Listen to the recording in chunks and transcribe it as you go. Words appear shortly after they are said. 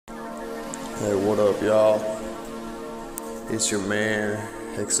Hey, what up, y'all? It's your man,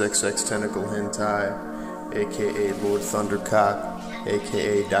 XXX Tentacle Hentai, aka Lord Thundercock,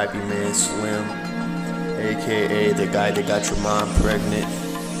 aka Diaper Man Slim, aka the guy that got your mom pregnant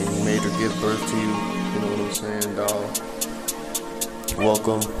and you made her give birth to you. You know what I'm saying, dawg?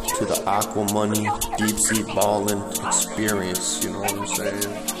 Welcome to the Aqua Money Deep Sea Ballin experience. You know what I'm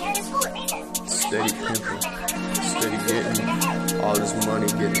saying? Steady pimping, steady getting all this money,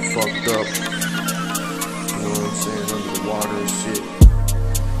 getting fucked up. You know what I'm saying? Under the water and shit.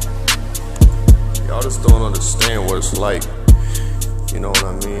 Y'all just don't understand what it's like. You know what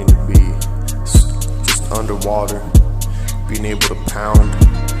I mean? To be just underwater, being able to pound.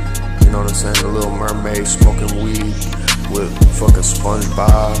 You know what I'm saying? The Little Mermaid, smoking weed with fucking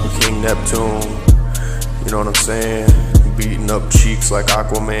SpongeBob, King Neptune. You know what I'm saying? Beating up cheeks like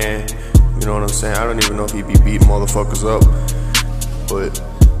Aquaman. You know what I'm saying? I don't even know if he be beating motherfuckers up, but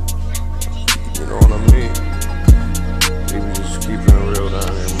you know what I mean? He be just keeping it real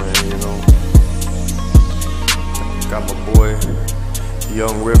down here, man, you know? Got my boy,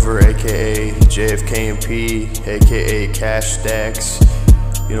 Young River, aka JFK and P, aka Cash Stacks.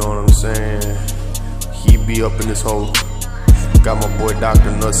 You know what I'm saying? He be up in this hole. Got my boy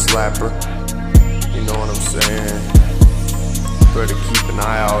Dr. Nut Slapper. You know what I'm saying? Better keep an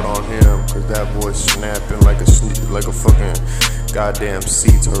eye out on him, cause that boy's snapping like a fucking goddamn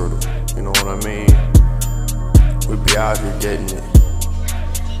sea turtle. You know what I mean? We be out here getting it.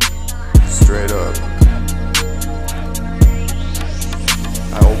 Straight up.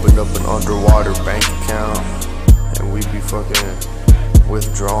 I opened up an underwater bank account and we be fucking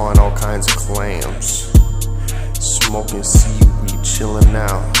withdrawing all kinds of clams, smoking seaweed, chilling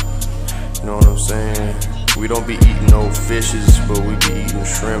out. You know what I'm saying? We don't be eating no fishes, but we be eating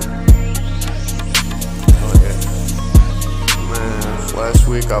shrimp. Oh yeah. Man, last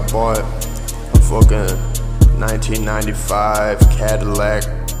week I bought a fucking 1995 Cadillac.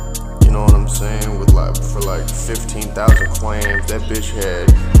 You know what I'm saying? With for like 15,000 clams. That bitch had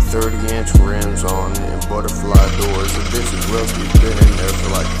 30-inch rims on it and butterfly doors. The bitch is rusty, been in there for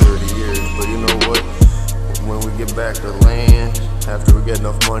like 30 years. But you know what? When we get back to land, after we get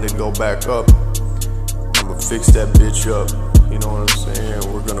enough money to go back up, I'ma fix that bitch up. You know what I'm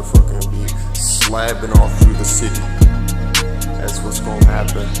saying? We're gonna fucking be slabbing all through the city. That's what's gonna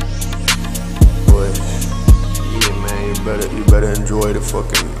happen. But yeah, man, you better enjoy the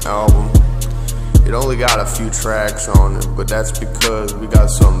fucking album. It only got a few tracks on it, but that's because we got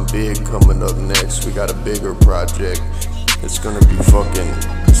something big coming up next. We got a bigger project. It's gonna be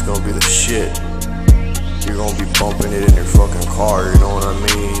the shit. You're gonna be bumping it in your fucking car, you know what I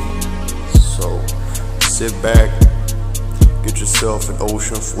mean? So sit back, get yourself an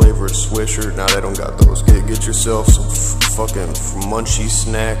ocean flavored Swisher. Now they don't got those. Get yourself some fucking munchy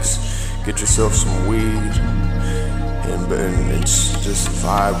snacks. Get yourself some weed, and just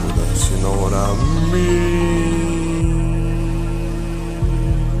vibe with us. You know what I mean?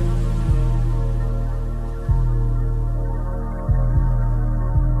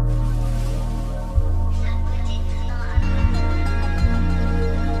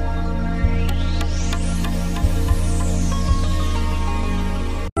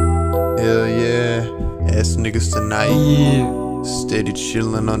 Hell yeah, ASSNIGGAS2NITE. Yeah. Steady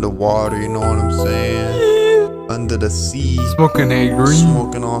chilling underwater, you know what I'm saying? Under the sea. Smoking that green.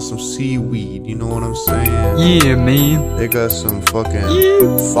 Smoking on some seaweed, you know what I'm saying? Yeah, man. They got some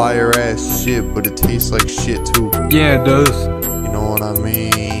fucking fire ass shit, but it tastes like shit too. Yeah, it does. You know what I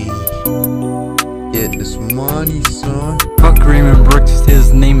mean? Get this money, son. Fuck Raymond Brooks,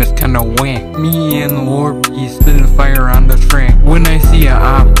 his name is kinda whack. Me and Lord be spitting fire on the track. When I see a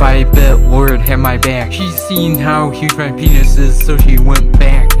op, I bet Lord had my back. She's seen how huge my penis is, so she went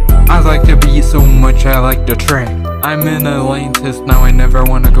back. I like the beat so much, I like the track. I'm in Atlantis, now I never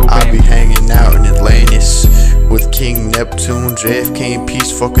wanna go back. I be hanging out in Atlantis with King Neptune, JFK and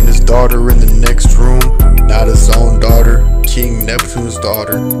Peace fucking his daughter in the next room. Not his own daughter, King Neptune's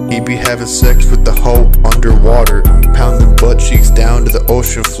daughter. He be having sex with the hoe underwater, pounding butt cheeks down to the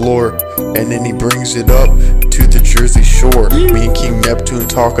ocean floor, and then he brings it up to the Jersey Shore. Me and King Neptune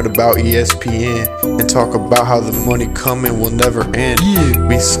talking about ESPN and talk about how the money coming will never end.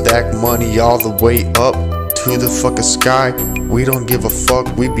 We stack money all the way up to the fucking sky. We don't give a fuck,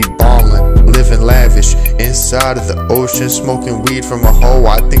 we be ballin', living lavish inside of the ocean, smoking weed from a hoe.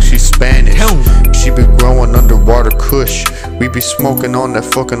 I think she's Spanish. She be growing underwater kush. We be smoking on that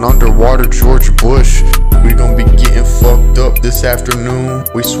fucking underwater George Bush. We gon' be getting fucked up this afternoon.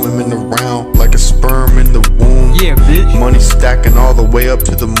 We swimming around like a sperm in the womb. Yeah, bitch. Money stacking all the way up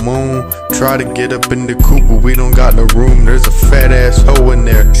to the moon. Try to get up in the coop, but we don't got no room. There's a fat ass hoe in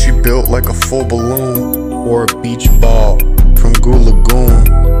there. She built like a full balloon or a beach ball from Goo Lagoon.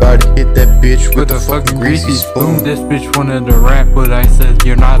 About to hit that bitch with a fucking greasy spoon. This bitch wanted to rap, but I said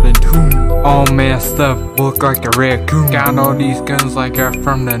you're not in tune. All messed up, look like a raccoon. Got all these guns like I'm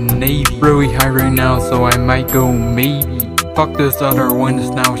from the Navy. Really high right now, so I might go maybe. Fuck this other one,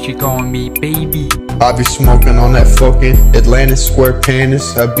 now she calling me baby. I be smoking on that fucking Atlantis Square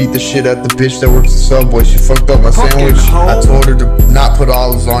Pandas. I beat the shit out the bitch that works the Subway. She fucked up my sandwich. I told her to not put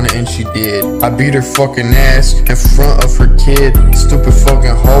olives on it and she did. I beat her fucking ass in front of her kid. Stupid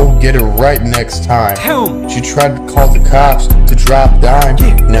fucking hoe, get it right next time. She tried to call the cops to drop dime.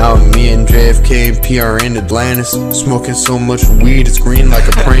 Now me and JFK and P are in Atlantis, smoking so much weed it's green like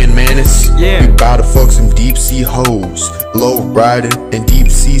a praying mantis. We bout to fuck some deep sea hoes, low riding and deep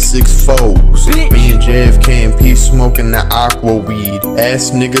sea 6 foes. Me and JFK and P smoking that Aqua weed.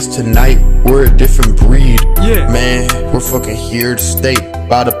 Ass niggas tonight, we're a different breed. Man, we're fucking here to stay.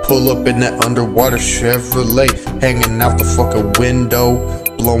 About to pull up in that underwater Chevrolet, hanging out the fucking window,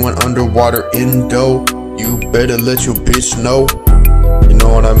 blowing underwater Indo. You better let your bitch know. You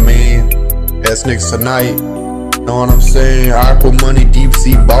know what I mean? Ass niggas tonight. Know what I'm saying? Aqua money, deep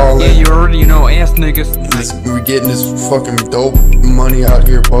sea ballin'. Yeah, you already know, ass niggas. We getting this fucking dope money out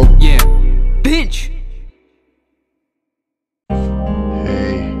here, bro. Yeah, bitch.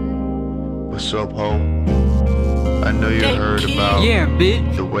 Hey, what's up, ho? I know you heard about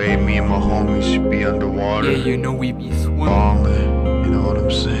bitch. the way me and my homies should be underwater. Yeah, you know we be swimming. Ballin', you know what I'm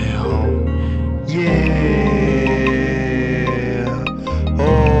saying, ho? Yeah.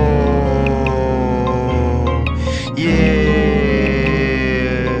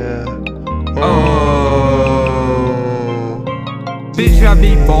 Oh. Bitch, I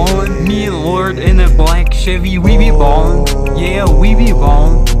be ballin'. Me and Lord in a black Chevy, we be ballin'. Yeah, we be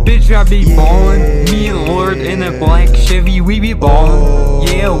ballin'. Bitch, I be ballin'. Me and Lord in a black Chevy, we be ballin'.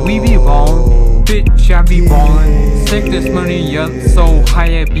 Yeah, we be ballin'. Bitch, I be ballin'. Stick this money up so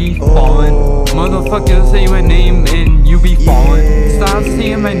high I be fallin'. Motherfuckers say my name and you be fallin'. Stop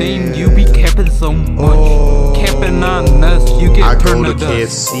saying my name, you be capping so much. Capping on us, you get turned to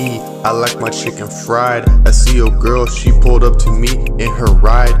dust. KFC, I like my chicken fried. I see your girl, she pulled up to me in her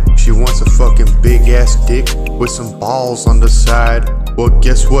ride. She wants a fucking big ass dick with some balls on the side. Well,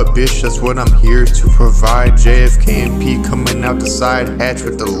 guess what, bitch? That's what I'm here to provide. JFK and P coming out the side hatch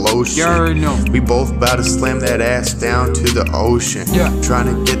with the lotion. You already know. We both about to slam that ass down to the ocean. Trying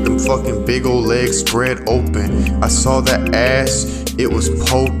to get them fucking big old legs spread open. I saw that ass, it was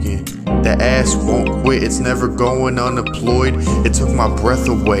poking. That ass won't quit, it's never going unemployed. It took my breath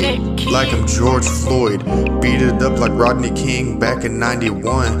away, like I'm George Floyd. Beat it up like Rodney King back in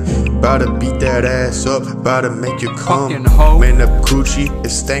 91. About to beat that ass up, about to make you come. Man, that coochie, it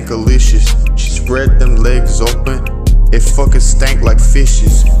stankalicious. She spread them legs open, it fucking stank like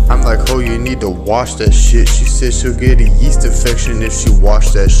fishes. I'm like, oh, you need to wash that shit. She said she'll get a yeast infection if she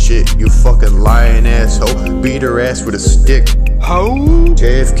wash that shit. You fucking lying asshole. Beat her ass with a stick. Ho?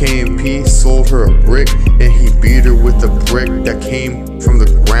 JFK and P sold her a brick, and he beat her with a brick that came from the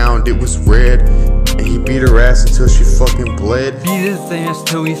ground. It was red, and he beat her ass until she fucking bled. Beat his ass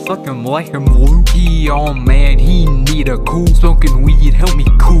till he's fucking black and blue. He all mad, he need a cool. Smoking weed, help me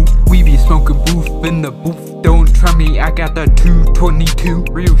cool. We be smoking booth in the booth. Don't try me, I got the 222.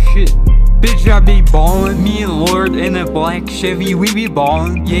 Real shit. Bitch, I be ballin'. Me and Lord in a black Chevy, we be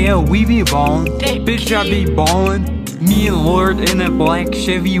ballin'. Yeah, we be ballin'. Bitch, I be ballin'. Me and Lord in a black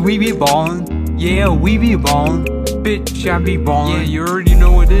Chevy, we be ballin'. Yeah, we be ballin'. Bitch, I be ballin'. Yeah, you already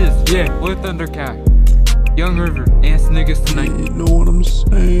know what it is. Yeah, Lit Thundercat. Young River, ass niggas tonight. You know what I'm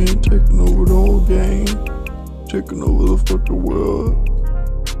saying? Taking over the whole game. Taking over the fucking world.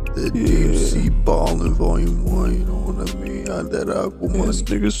 That deep sea ballin' volume 1, you know what I mean? I that Aqua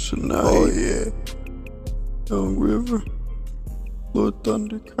niggas tonight. Oh yeah. Young River. Lit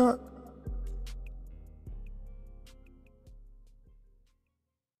Thundercat.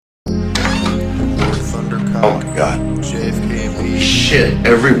 Oh my god. JFK and P. Shit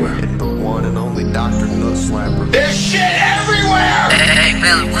everywhere. And the one and only Dr. Nutslapper. There's shit everywhere! Hey,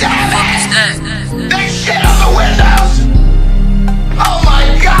 Ballin, what the fuck is that? There's shit on the windows! Oh my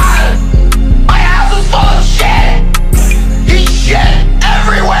god! My house is full of shit! He's shit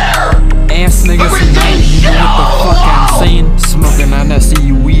everywhere! Ass niggas tonight, you know what the fuck I'm saying? Smoking on that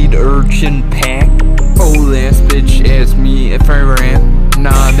seaweed urchin pack. Old ass bitch asked me if I ran.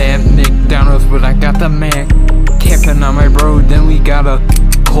 Nah, that McDonald's, but I got the Mac. Capping on my bro, then we gotta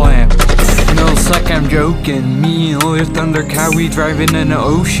clap. No like I'm joking. Me and Lil Thundercat, we driving in the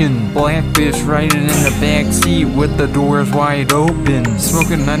ocean. Black bitch riding in the back seat with the doors wide open.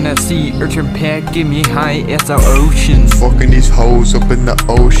 Smoking on that seat, urchin pack, get me high as the ocean. Fucking these hoes up in the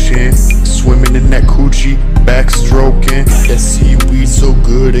ocean, swimming in that coochie, backstroking. That seaweed so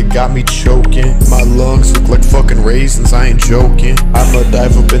good it got me choking. My lungs look like fucking raisins, I ain't joking. I'ma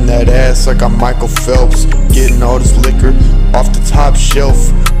dive up in that ass like I'm Michael Phelps, getting all this liquor off the top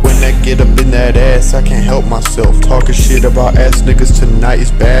shelf. When I get up in that ass, I can't help myself. Talking shit about ass niggas tonight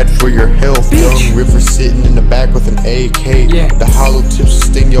is bad for your health. Young River sitting in the back with an AK. The hollow tips will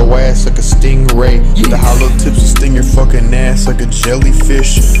sting your ass like a stingray. The hollow tips will sting your fucking ass like a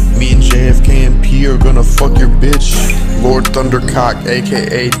jellyfish. Me and JFK and P are gonna fuck your bitch. Lord Thundercock,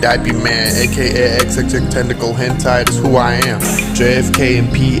 aka Diaper Man, aka XXX Tentacle Hentai, is who I am. JFK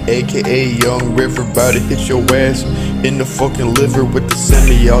and P, aka Young River, about to hit your ass in the fucking liver with the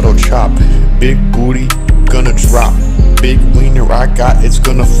semi-auto chop. Big booty, gonna drop. Big wiener I got, it's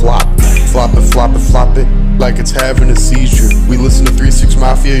gonna flop. Flop it, flop it, flop it, like it's having a seizure. We listen to 3-6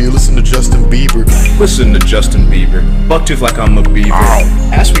 Mafia, you listen to Justin Bieber. Listen to Justin Bieber, bucktooth like I'm a beaver.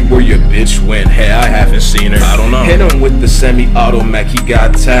 Ask me where your bitch went, hey, I haven't seen her. I don't know. Hit him with the semi-auto Mac, he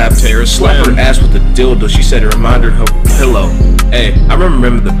got tapped. Slap her ass with a dildo, she said it reminded her of a pillow. Hey, I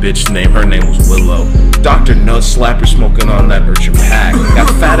remember the bitch name, her name was Willow. Dr. Nut Slapper smoking on that urchin pack. Got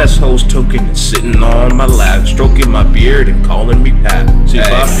fat ass hoes token and sitting on my lap, stroking my beard and calling me Pat.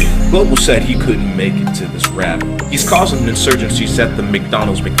 Hey, Global said he couldn't make it to this rap. He's causing insurgencies at the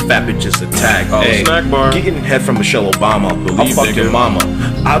McDonald's, make fat bitches attack. Hey, snack bar. Getting head from Michelle Obama. I'll fuck your mama.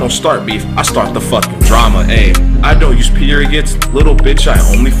 I don't start beef, I start the fucking drama. Hey, I don't use periods, little bitch, I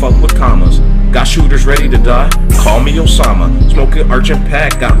only fuck with commas. Got shooters ready to die, call me Osama. Smoking urchin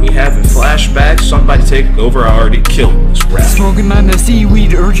pack, got me having flashbacks. Somebody take over, I already killed this rap. Smoking on the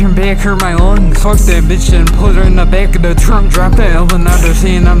seaweed, urchin back, hurt my lungs. Fuck that bitch and put her in the back of the trunk. Drop the Elvin out there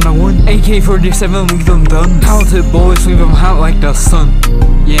saying I'm the one. AK-47, leave them done. Talented boys, leave them hot like the sun.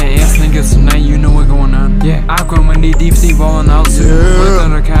 Yeah, ass niggas tonight, you know what's going on. Yeah, Aqua, Monday, deep sea balling out soon. Lil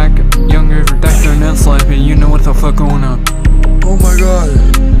Thundercat, Young River, Dr. Nut Slapping, you know what the fuck going on. Oh my god.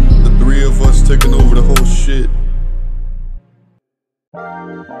 Three of us taking over the whole shit.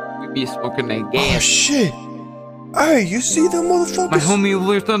 We be smoking that Oh gas. shit. Hey, you see them motherfuckers? My homie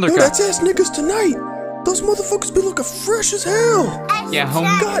Lil Thundercat. Yo, that's ASSNIGGAS2NITE. Those motherfuckers be looking fresh as hell. Yeah,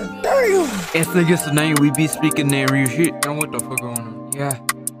 homie. God damn. ASSNIGGAS2NITE, we be speaking that real shit. Know what the fuck going on. Yeah.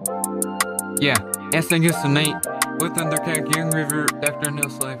 Yeah, ASSNIGGAS2NITE. Lil Thundercat, Young River, Dr. Nut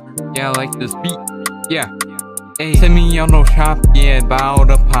Slapper. Yeah, I like this beat. Yeah. Hey, semi-auto shop, yeah, about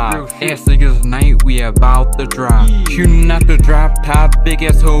to pop. ASSNIGGAS2NITE, we about to drop. Shooting out the drop top, big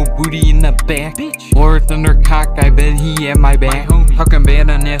ass hoe booty in the back. Lord Thundercock, I bet he at my back. Talking bad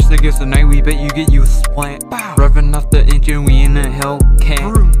on ASSNIGGAS2NITE, we bet you get you splat. Revving off the engine, we in a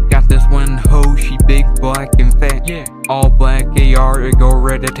Hellcat. Got this one hoe, she big, black, and fat. All black AR, it go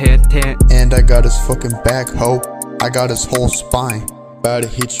rat-a-tat-tat. And I got his fucking back, ho. I got his whole spine. About to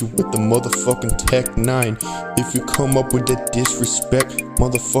hit you with the motherfucking Tech 9. If you come up with that disrespect,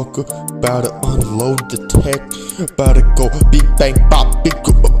 motherfucker, about to unload the tech. About to go big bang bop, big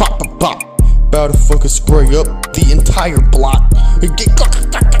go bop bop bop. About to fucking spray up the entire block. About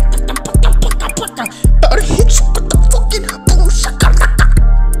to hit you with the fucking boom shakalaka.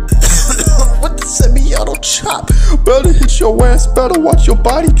 With the semi-auto chop. About to hit your ass, about to watch your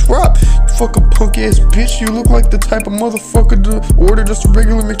body drop. Fucking punk ass bitch, you look like the type of motherfucker to order just a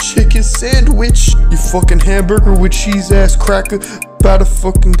regular McChicken sandwich. You fucking hamburger with cheese ass cracker. About to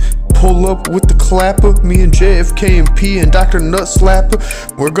fucking pull up with the clapper. Me and JFK and P and Dr. Nut Slapper.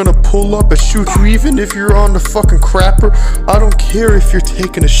 We're gonna pull up and shoot you even if you're on the fucking crapper. I don't care if you're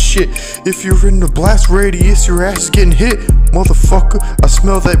taking a shit. If you're in the blast radius, your ass is getting hit. Motherfucker, I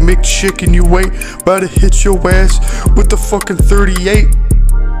smell that McChicken you ate. About to hit your ass with the fucking 38.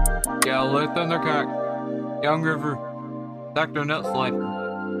 Yeah, Lil Thundercock, Young River, Dr. Nut Slapper.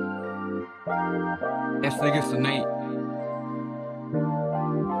 ASSNIGGAS2NITE.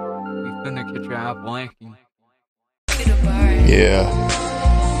 We finna catch you out blanking. Yeah,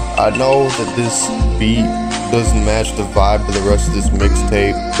 I know that this beat doesn't match the vibe of the rest of this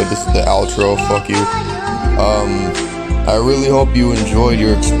mixtape, but this is the outro, fuck you. I really hope you enjoyed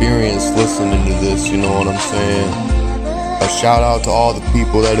your experience listening to this, you know what I'm saying? A shout out to all the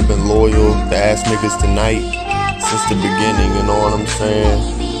people that have been loyal to ASSNIGGAS2NITE since the beginning, you know what I'm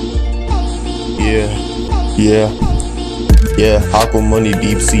saying? Yeah, Aqua money,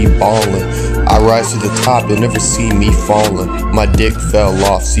 deep sea ballin'. I rise to the top, you'll never see me fallin'. My dick fell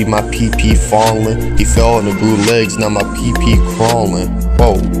off, see my PP fallin'. He fell and it grew legs, now my PP crawlin'.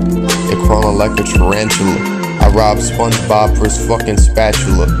 Whoa, it crawlin' around like a tarantula. I rob SpongeBob for his fucking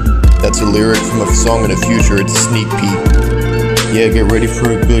spatula. That's a lyric from a song in the future, it's a sneak peek. Yeah, get ready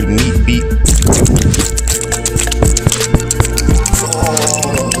for a good meat beat.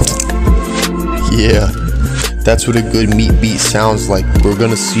 Yeah, that's what a good meat beat sounds like. We're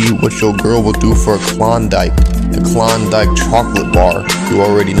gonna see what your girl will do for a Klondike. The Klondike chocolate bar, you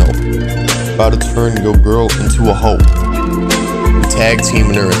already know. About to turn your girl into a hoe. Tag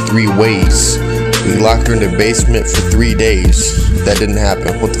teaming her in 3 ways. We locked her in the basement for 3 days. That didn't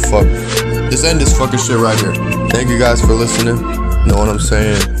happen. What the fuck? Just end this fucking shit right here. Thank you guys for listening. Know what I'm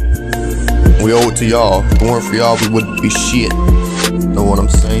saying? We owe it to y'all. If it weren't for y'all, we wouldn't be shit. Know what I'm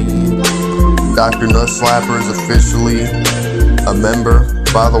saying? Dr. Nutslapper is officially a member,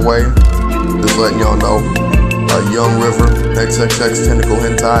 by the way. Just letting y'all know. Young River, XXX Tentacle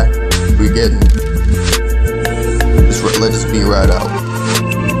Hentai. We getting. Let this beat right out.